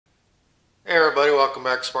Hey everybody, welcome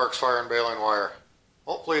back to Sparks Fire and Baling Wire.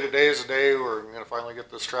 Hopefully today is the day where I'm going to finally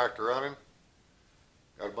get this tractor running.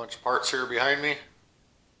 Got a bunch of parts here behind me.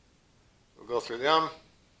 We'll go through them,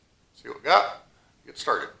 see what we got, get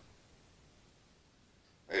started.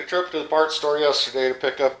 I made a trip to the parts store yesterday to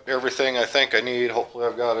pick up everything I think I need. Hopefully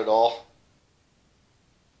I've got it all.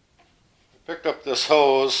 I picked up this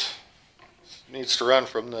hose. It needs to run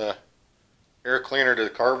from the air cleaner to the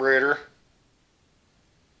carburetor.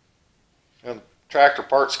 And the tractor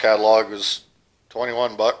parts catalog was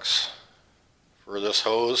 21 bucks for this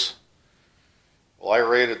hose. Well, I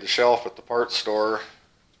raided the shelf at the parts store,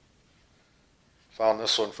 found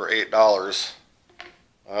this one for $8.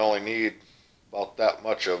 I only need about that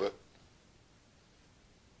much of it.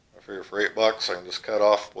 I figure for $8 I can just cut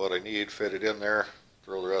off what I need, fit it in there,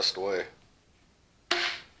 throw the rest away. So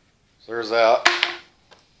there's that.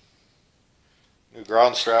 New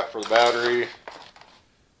ground strap for the battery.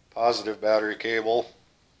 Positive battery cable,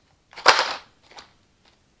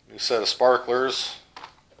 new set of sparklers,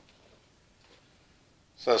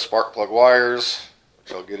 set of spark plug wires,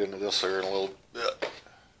 which I'll get into this here in a little bit.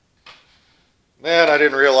 Then I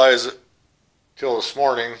didn't realize it till this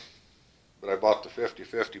morning, but I bought the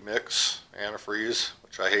 50-50 mix antifreeze,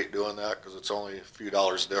 which I hate doing that because it's only a few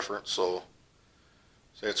dollars different. So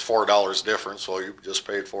say it's $4 difference, well you just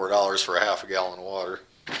paid $4 for a half a gallon of water.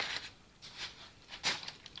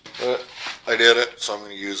 But I did it, so I'm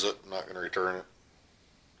going to use it. I'm not going to return it.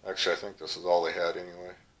 Actually, I think this is all they had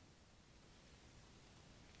anyway.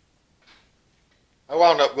 I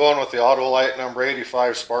wound up going with the Autolite number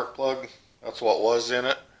 85 spark plug. That's what was in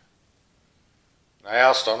it. I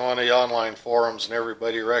asked on one of the online forums, and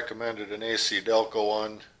everybody recommended an AC Delco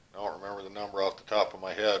one. I don't remember the number off the top of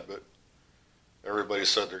my head, but everybody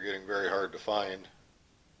said they're getting very hard to find.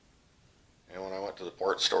 And when I went to the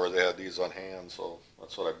parts store, they had these on hand, so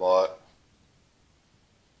that's what I bought.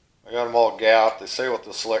 I got them all gapped. They say with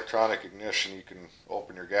this electronic ignition, you can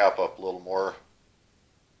open your gap up a little more.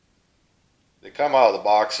 They come out of the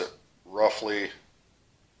box at roughly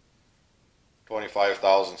 25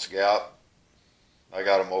 thousandths gap. I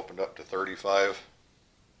got them opened up to 35.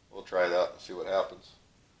 We'll try that and see what happens.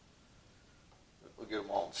 We'll get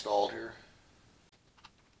them all installed here.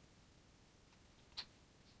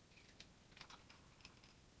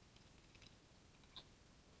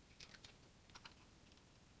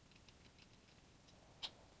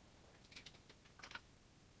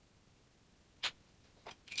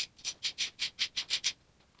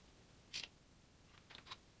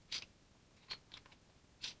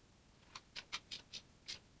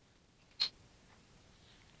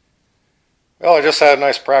 Well, I just had a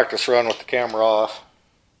nice practice run with the camera off.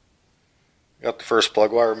 Got the first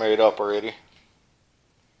plug wire made up already.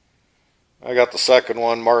 I got the second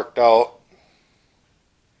one marked out.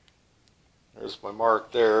 There's my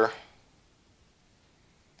mark there.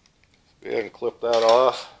 Go ahead and clip that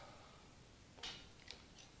off.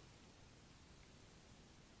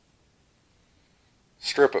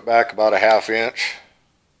 Strip it back about a ½ inch.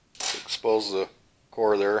 Expose the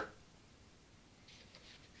core there.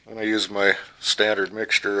 And I use my standard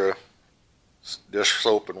mixture of dish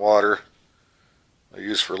soap and water I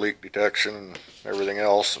use for leak detection and everything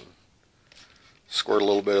else, and squirt a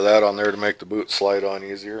little bit of that on there to make the boot slide on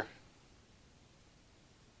easier.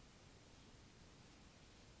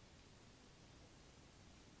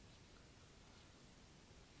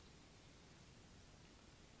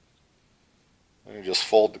 And you just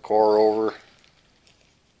fold the core over.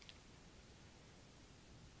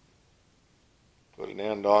 Put an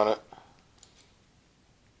end on it.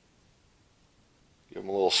 Give them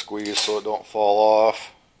a little squeeze so it don't fall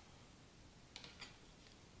off.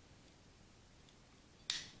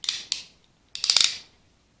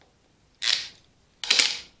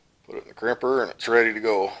 Put it in the crimper and it's ready to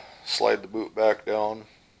go. Slide the boot back down.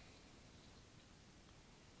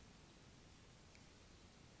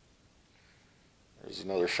 There's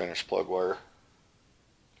another finished plug wire.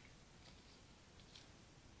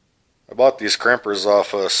 I bought these crimpers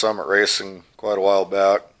off of Summit Racing quite a while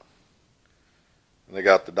back. And they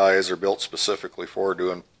got the dies are built specifically for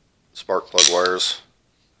doing spark plug wires.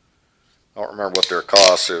 I don't remember what their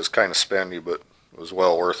cost. It was kind of spendy, but it was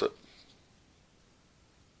well worth it.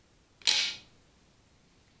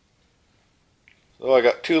 So I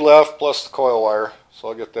got 2 left plus the coil wire. So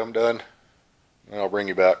I'll get them done and I'll bring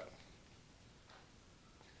you back.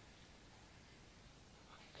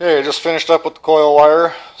 Okay, I just finished up with the coil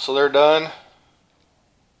wire, so they're done.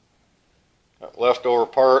 Got leftover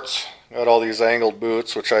parts. Got all these angled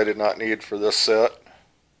boots, which I did not need for this set.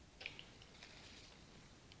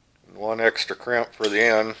 And one extra crimp for the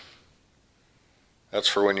end. That's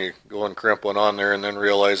for when you go and crimp one on there and then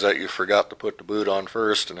realize that you forgot to put the boot on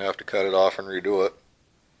first and have to cut it off and redo it.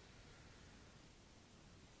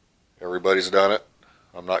 Everybody's done it.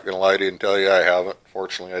 I'm not going to lie to you and tell you I haven't.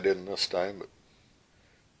 Fortunately, I didn't this time, but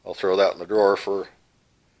I'll throw that in the drawer for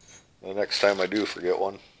the next time I do forget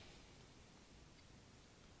one.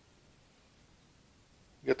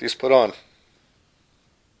 Get these put on.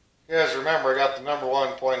 You guys remember I got the number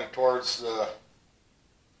one pointed towards the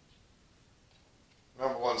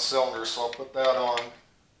number one cylinder, so I'll put that on.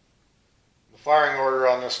 The firing order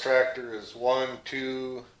on this tractor is 1,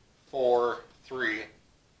 2, 4, 3. So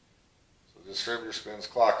the distributor spins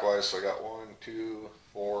clockwise, so I got 1, 2,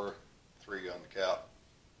 4, 3 on the cap.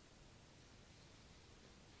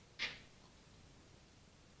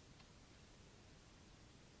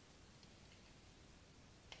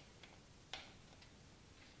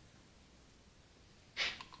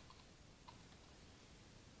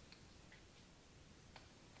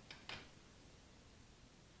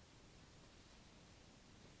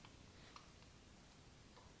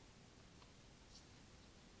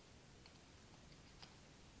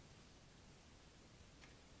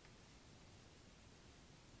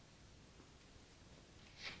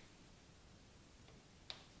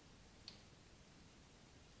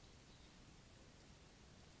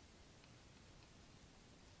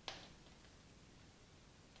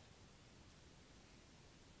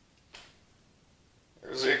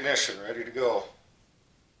 There's the ignition ready to go.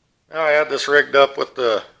 Now I had this rigged up with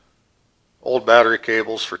the old battery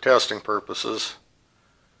cables for testing purposes.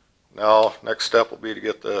 Now next step will be to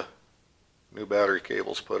get the new battery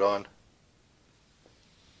cables put on.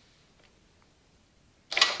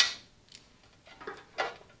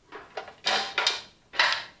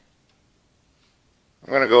 I'm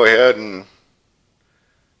going to go ahead and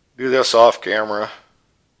do this off camera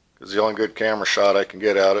because the only good camera shot I can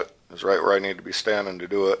get at it is right where I need to be standing to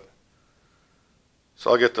do it. So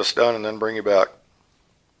I'll get this done and then bring you back.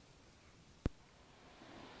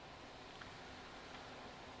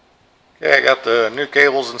 Okay, I got the new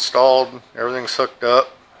cables installed, everything's hooked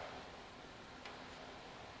up.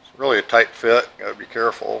 It's really a tight fit, gotta be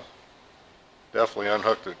careful. Definitely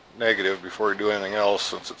unhook the negative before you do anything else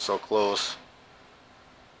since it's so close.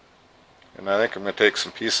 And I think I'm going to take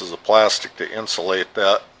some pieces of plastic to insulate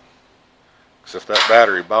that. Because if that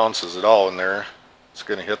battery bounces at all in there, it's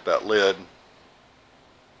going to hit that lid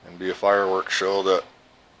and be a fireworks show that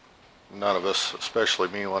none of us, especially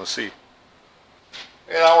me, want to see.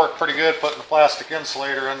 Yeah, that worked pretty good, putting the plastic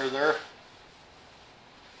insulator under there.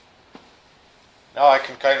 Now I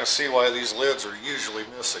can kind of see why these lids are usually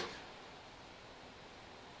missing.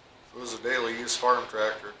 If it was a daily use farm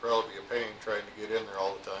tractor, it'd probably be a pain trying to get in there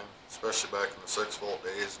all the time, especially back in the 6-volt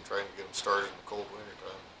days and trying to get them started in the cold winter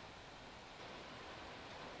time.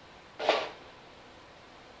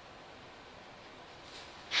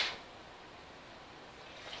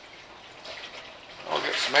 I'll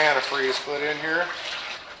get some antifreeze put in here.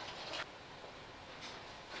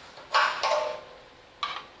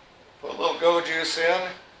 Put a little go juice in.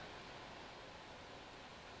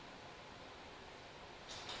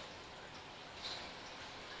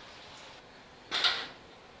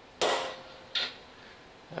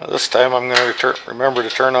 Now this time I'm going to remember to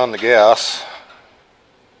turn on the gas.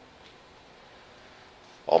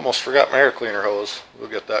 Almost forgot my air cleaner hose. We'll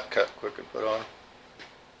get that cut quick and put on.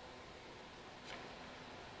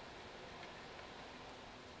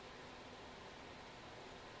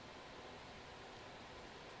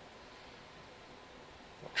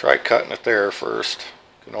 Try cutting it there first.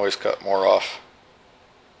 You can always cut more off.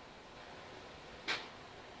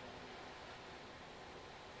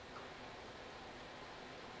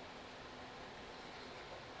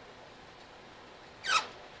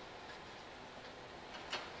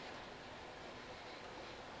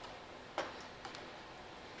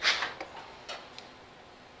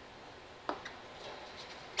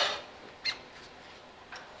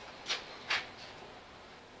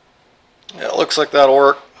 Yeah, it looks like that'll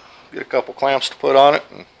work. Get a couple clamps to put on it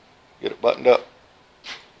and get it buttoned up.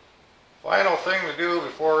 Final thing to do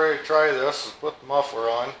before I try this is put the muffler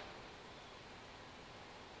on.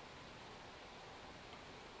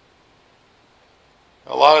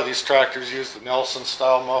 A lot of these tractors use the Nelson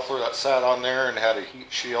style muffler that sat on there and had a heat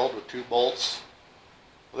shield with 2 bolts.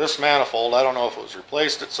 This manifold, I don't know if it was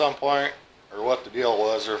replaced at some point or what the deal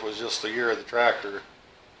was, or if it was just the year of the tractor.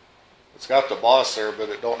 It's got the boss there, but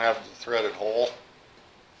it don't have the threaded hole.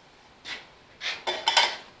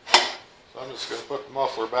 So I'm just going to put the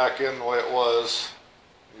muffler back in the way it was.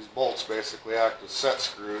 These bolts basically act as set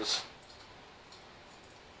screws.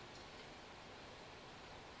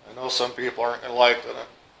 I know some people aren't going to like that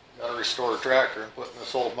Got to restore the tractor and putting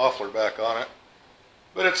this old muffler back on it.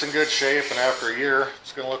 But it's in good shape, and after a year,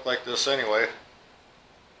 it's going to look like this anyway.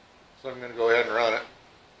 So I'm going to go ahead and run it.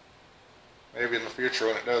 Maybe in the future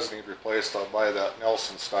when it does need replaced, I'll buy that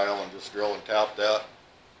Nelson style and just drill and tap that.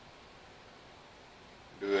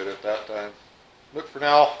 Do it at that time. But for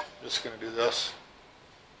now, just going to do this.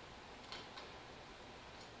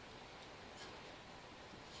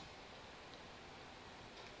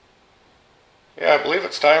 Yeah, I believe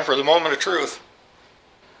it's time for the moment of truth.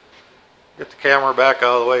 Get the camera back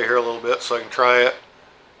out of the way here a little bit so I can try it.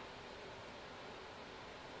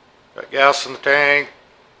 Got gas in the tank,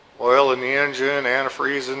 oil in the engine,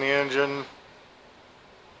 antifreeze in the engine.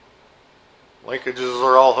 Linkages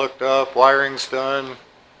are all hooked up, wiring's done.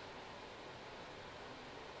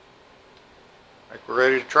 I think we're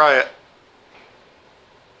ready to try it.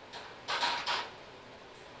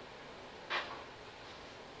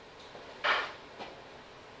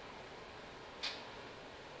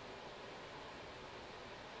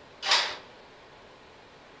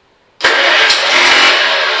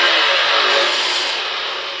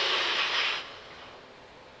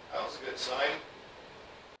 That was a good sign.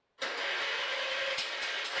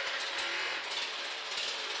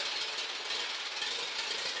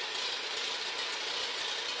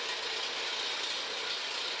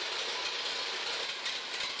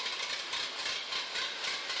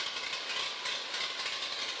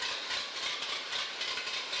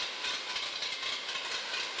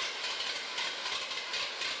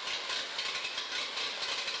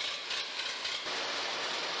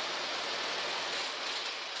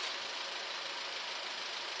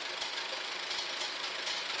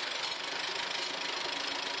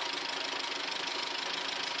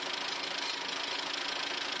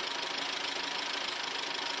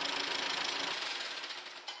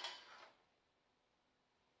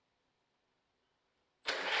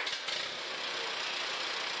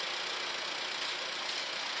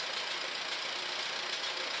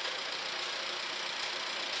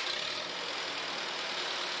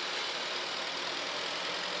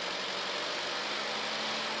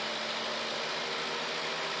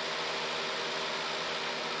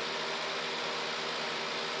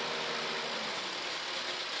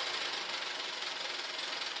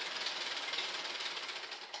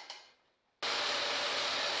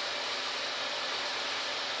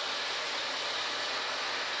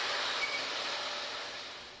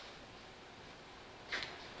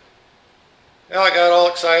 Well, I got all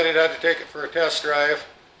excited, had to take it for a test drive.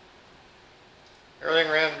 Everything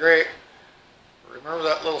ran great. Remember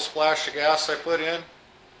that little splash of gas I put in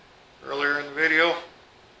earlier in the video?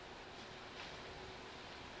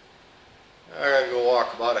 I gotta go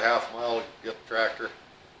walk about a half mile to get the tractor.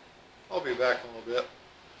 I'll be back in a little bit.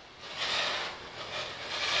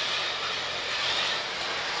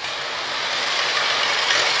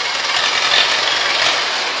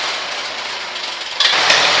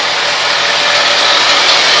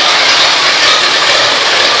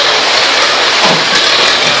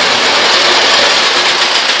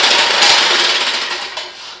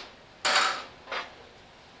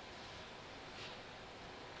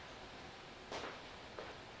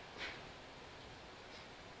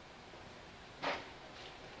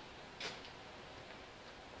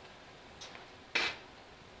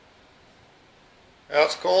 Well,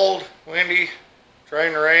 it's cold, windy,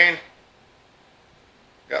 trying to rain.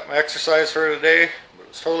 Got my exercise for today, but it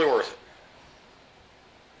was totally worth it.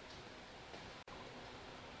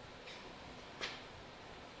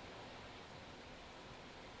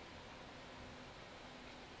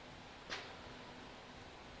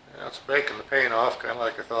 Yeah, it's baking the paint off, kind of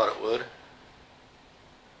like I thought it would.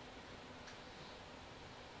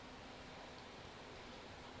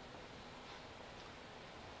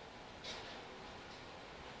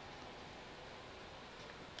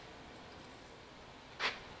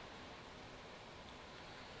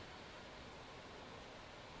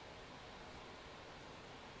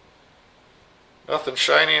 Nothing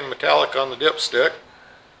shiny and metallic on the dipstick.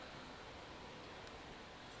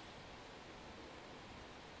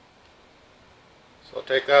 So I'll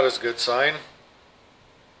take that as a good sign.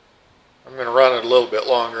 I'm going to run it a little bit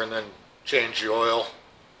longer and then change the oil.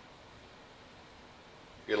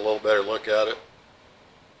 Get a little better look at it.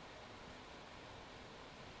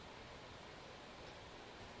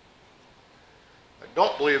 I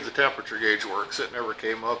don't believe the temperature gauge works. It never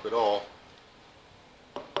came up at all.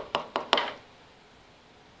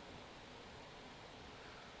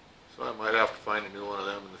 So I might have to find a new one of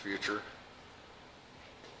them in the future.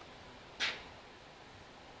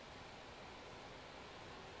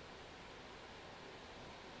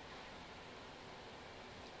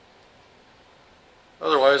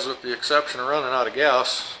 Otherwise, with the exception of running out of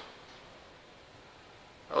gas,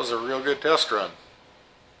 that was a real good test run.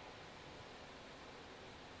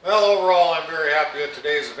 Well, overall, I'm very happy with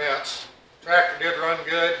today's events. The tractor did run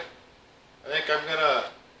good. I think I'm going to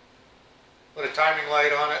put a timing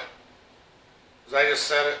light on it, because I just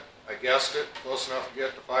set it, I guessed it, close enough to get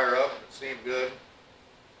it to fire up, and it seemed good.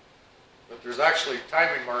 But there's actually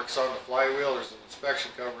timing marks on the flywheel. There's an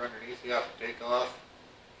inspection cover underneath you have to take off,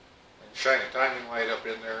 and shine a timing light up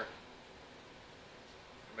in there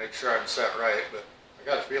to make sure I'm set right, but I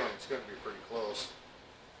got a feeling it's going to be pretty close.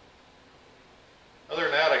 Other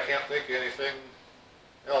than that, I can't think of anything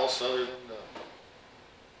else other than the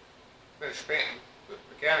finished painting, but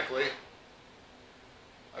mechanically,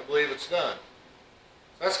 I believe it's done.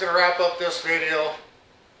 So that's going to wrap up this video.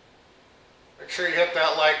 Make sure you hit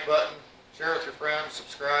that like button, share with your friends,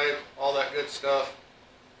 subscribe, all that good stuff.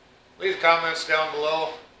 Leave comments down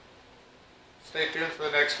below. Stay tuned for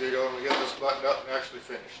the next video when we get this buttoned up and actually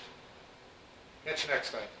finished. Catch you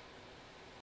next time.